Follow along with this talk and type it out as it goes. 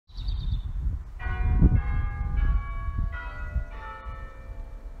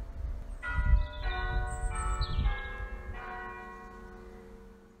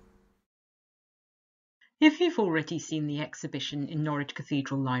If you've already seen the exhibition in Norwich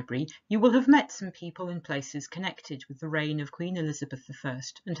Cathedral Library, you will have met some people and places connected with the reign of Queen Elizabeth I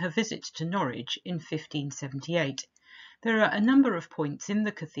and her visit to Norwich in 1578. There are a number of points in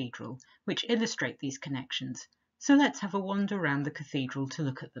the cathedral which illustrate these connections, so let's have a wander around the cathedral to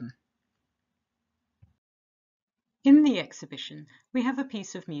look at them. In the exhibition, we have a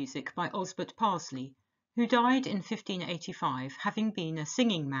piece of music by Osbert Parsley, who died in 1585, having been a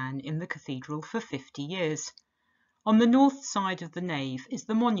singing man in the cathedral for 50 years. On the north side of the nave is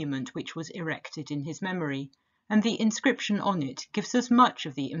the monument which was erected in his memory, and the inscription on it gives us much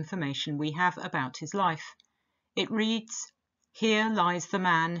of the information we have about his life. It reads, "Here lies the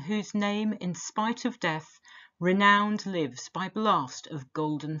man whose name, in spite of death, renowned lives by blast of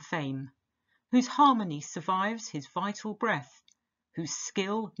golden fame, whose harmony survives his vital breath, whose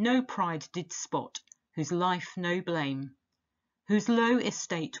skill no pride did spot, whose life no blame, whose low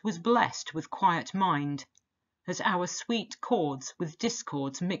estate was blessed with quiet mind, as our sweet chords with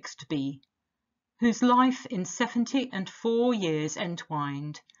discords mixed be, whose life in 74 years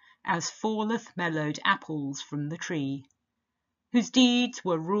entwined, as falleth mellowed apples from the tree, whose deeds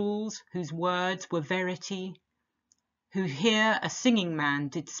were rules, whose words were verity, who here a singing man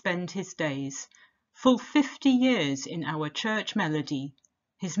did spend his days, full 50 years in our church melody,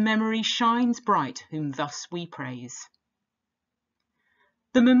 his memory shines bright whom thus we praise."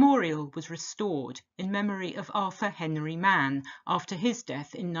 The memorial was restored in memory of Arthur Henry Mann after his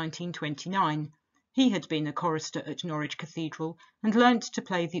death in 1929. He had been a chorister at Norwich Cathedral and learnt to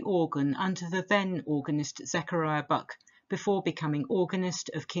play the organ under the then organist Zechariah Buck before becoming organist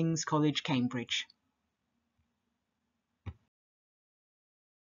of King's College, Cambridge.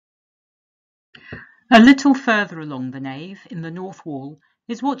 A little further along the nave, in the north wall,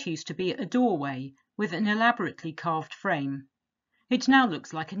 is what used to be a doorway with an elaborately carved frame. It now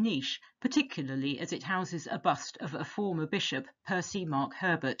looks like a niche, particularly as it houses a bust of a former bishop, Percy Mark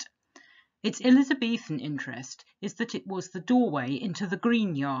Herbert. Its Elizabethan interest is that it was the doorway into the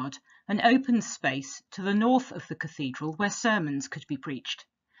Green Yard, an open space to the north of the cathedral where sermons could be preached.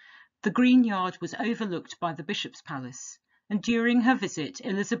 The Green Yard was overlooked by the bishop's palace, and during her visit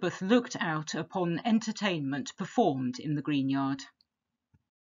Elizabeth looked out upon entertainment performed in the Green Yard.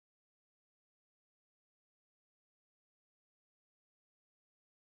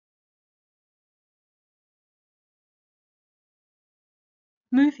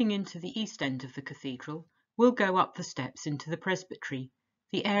 Moving into the east end of the cathedral, we'll go up the steps into the presbytery,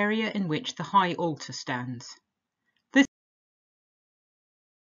 the area in which the high altar stands.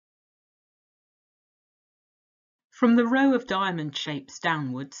 From the row of diamond shapes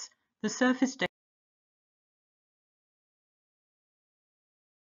downwards, the surface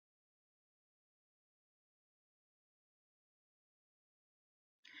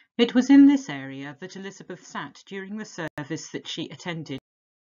It was in this area that Elizabeth sat during the service that she attended.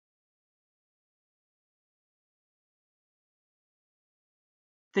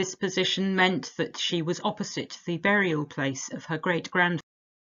 This position meant that she was opposite the burial place of her great-grandfather.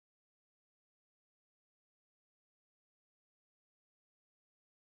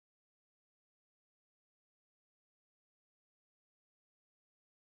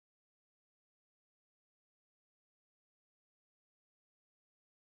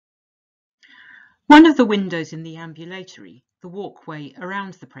 One of the windows in the ambulatory, the walkway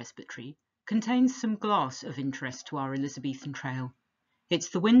around the presbytery, contains some glass of interest to our Elizabethan trail. It's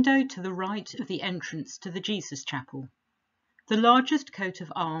the window to the right of the entrance to the Jesus Chapel. The largest coat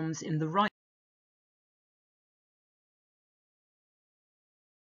of arms in the right.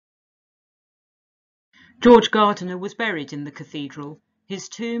 George Gardiner was buried in the cathedral. His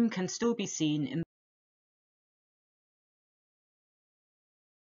tomb can still be seen in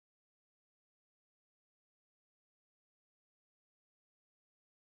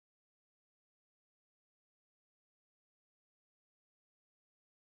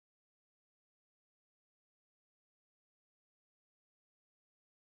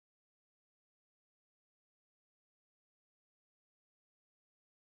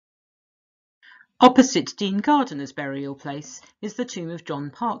Opposite Dean Gardiner's burial place is the tomb of John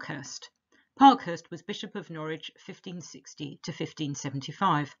Parkhurst. Parkhurst was Bishop of Norwich 1560 to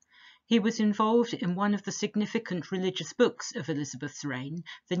 1575. He was involved in one of the significant religious books of Elizabeth's reign,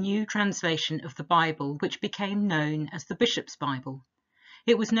 the new translation of the Bible, which became known as the Bishop's Bible.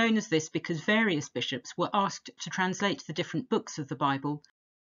 It was known as this because various bishops were asked to translate the different books of the Bible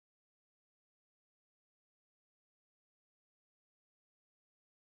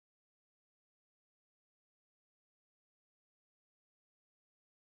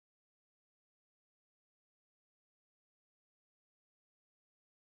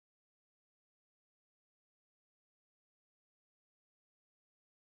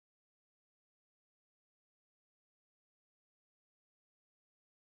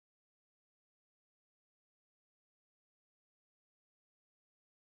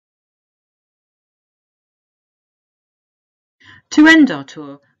To end our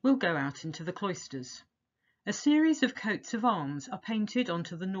tour, we'll go out into the cloisters. A series of coats of arms are painted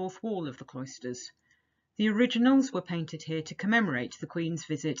onto the north wall of the cloisters. The originals were painted here to commemorate the Queen's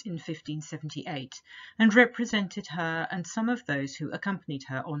visit in 1578 and represented her and some of those who accompanied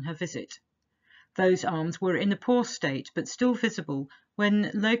her on her visit. Those arms were in a poor state but still visible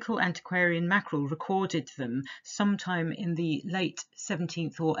when local antiquarian Mackerel recorded them sometime in the late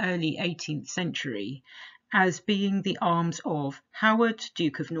 17th or early 18th century as being the arms of Howard,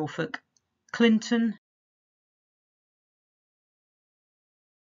 Duke of Norfolk, Clinton,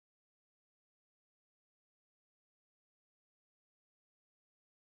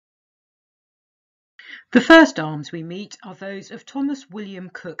 The first arms we meet are those of Thomas William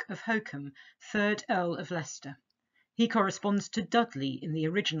Cook of Hokum, 3rd Earl of Leicester. He corresponds to Dudley in the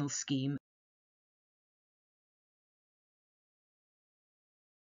original scheme.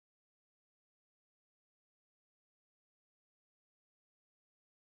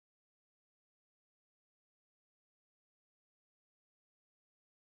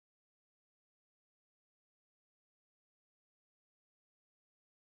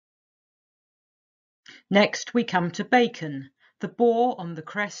 Next we come to Bacon. The boar on the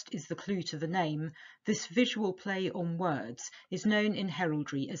crest is the clue to the name. This visual play on words is known in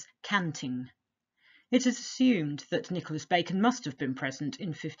heraldry as canting. It is assumed that Nicholas Bacon must have been present in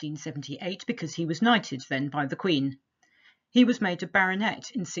 1578 because he was knighted then by the Queen. He was made a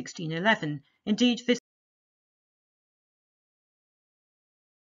baronet in 1611. Indeed,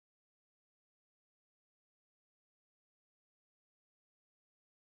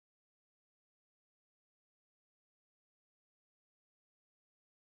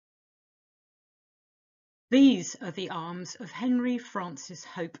 These are the arms of Henry Francis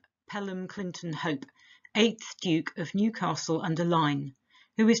Hope Pelham Clinton Hope, 8th Duke of Newcastle under Lyne,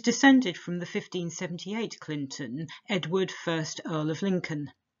 who is descended from the 1578 Clinton Edward, 1st Earl of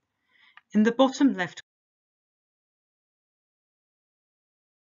Lincoln. In the bottom left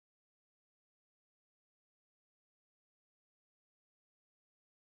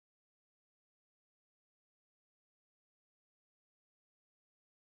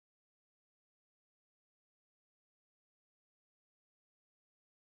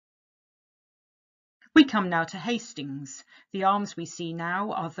We come now to Hastings. The arms we see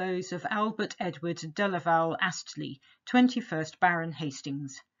now are those of Albert Edward de Laval Astley, 21st Baron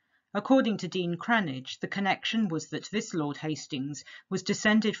Hastings. According to Dean Cranage, the connection was that this Lord Hastings was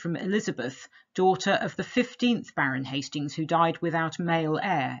descended from Elizabeth, daughter of the 15th Baron Hastings, who died without male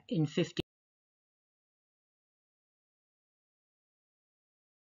heir in 15.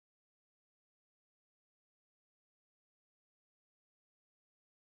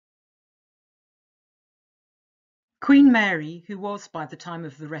 Queen Mary, who was by the time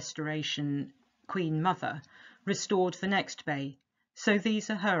of the Restoration Queen Mother, restored the next bay, so these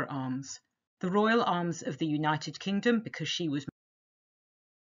are her arms. The royal arms of the United Kingdom, because she was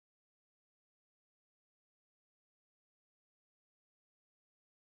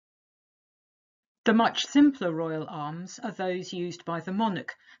The much simpler royal arms are those used by the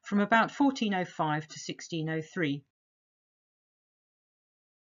monarch from about 1405 to 1603.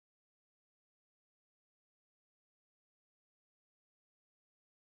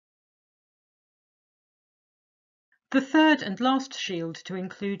 The third and last shield to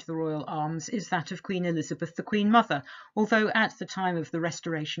include the royal arms is that of Queen Elizabeth, the Queen Mother, although at the time of the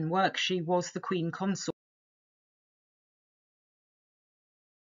Restoration work she was the Queen Consort.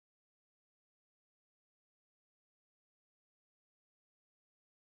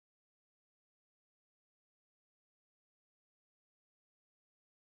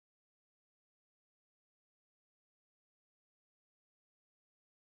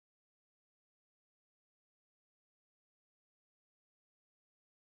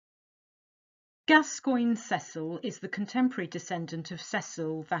 Gascoigne Cecil is the contemporary descendant of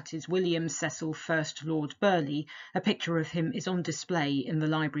Cecil, that is William Cecil, 1st Lord Burleigh. A picture of him is on display in the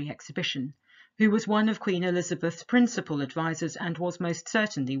library exhibition, who was one of Queen Elizabeth's principal advisers and was most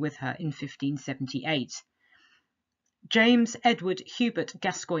certainly with her in 1578. James Edward Hubert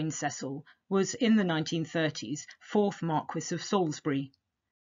Gascoigne Cecil was in the 1930s 4th Marquis of Salisbury.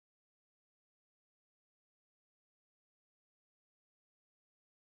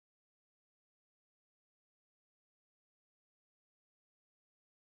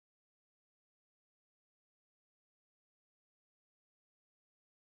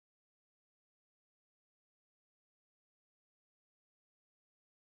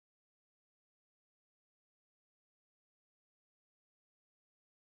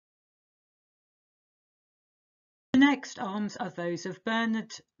 The next arms are those of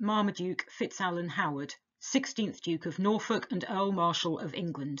Bernard Marmaduke FitzAlan Howard, 16th Duke of Norfolk and Earl Marshal of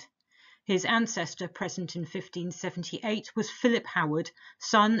England. His ancestor, present in 1578, was Philip Howard,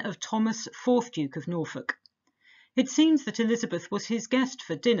 son of Thomas, 4th Duke of Norfolk. It seems that Elizabeth was his guest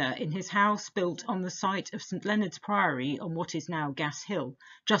for dinner in his house built on the site of St Leonard's Priory on what is now Gas Hill,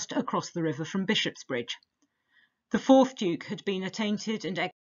 just across the river from Bishopsbridge. The 4th Duke had been attainted and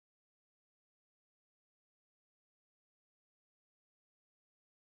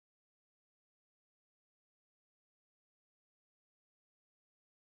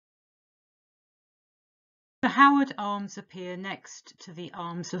The Howard arms appear next to the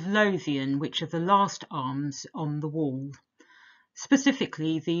arms of Lothian, which are the last arms on the wall.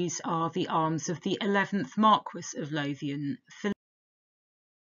 Specifically, these are the arms of the 11th Marquess of Lothian, Philip.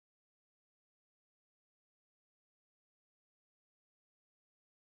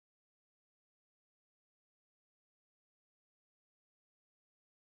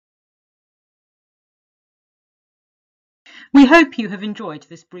 We hope you have enjoyed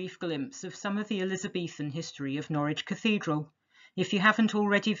this brief glimpse of some of the Elizabethan history of Norwich Cathedral. If you haven't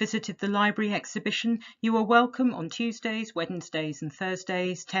already visited the library exhibition, you are welcome on Tuesdays, Wednesdays and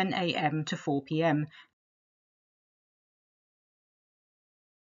Thursdays, 10 AM to 4 PM,